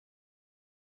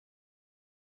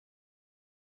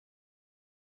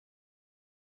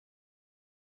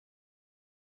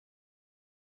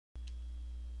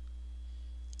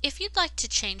If you'd like to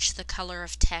change the color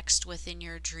of text within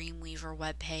your Dreamweaver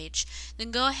webpage,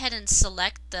 then go ahead and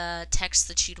select the text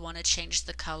that you'd want to change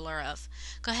the color of.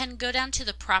 Go ahead and go down to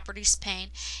the Properties pane,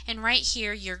 and right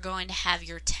here you're going to have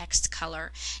your text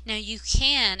color. Now you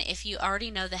can, if you already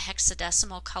know the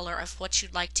hexadecimal color of what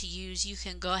you'd like to use, you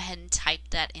can go ahead and type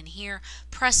that in here,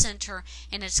 press enter,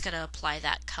 and it's going to apply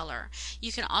that color.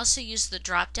 You can also use the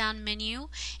drop down menu,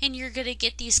 and you're going to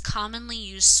get these commonly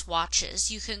used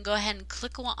swatches. You can go ahead and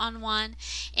click on one,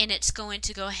 and it's going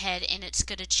to go ahead and it's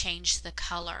going to change the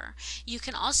color. You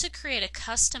can also create a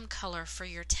custom color for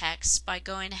your text by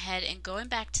going ahead and going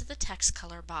back to the text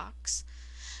color box,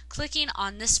 clicking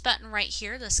on this button right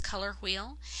here, this color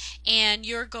wheel, and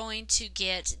you're going to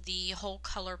get the whole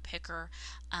color picker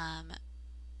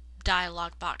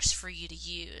dialog box for you to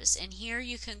use. And here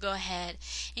you can go ahead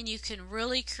and you can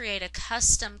really create a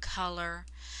custom color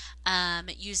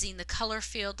using the color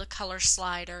field, the color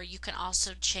slider. You can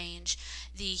also change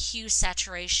the hue,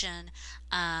 saturation,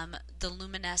 the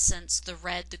luminescence, the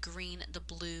red, the green, the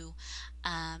blue,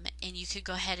 and you could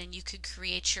go ahead and you could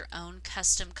create your own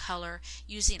custom color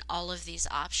using all of these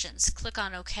options. Click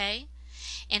on OK,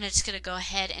 and it's going to go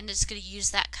ahead and it's going to use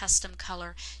that custom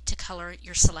color to color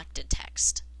your selected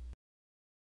text.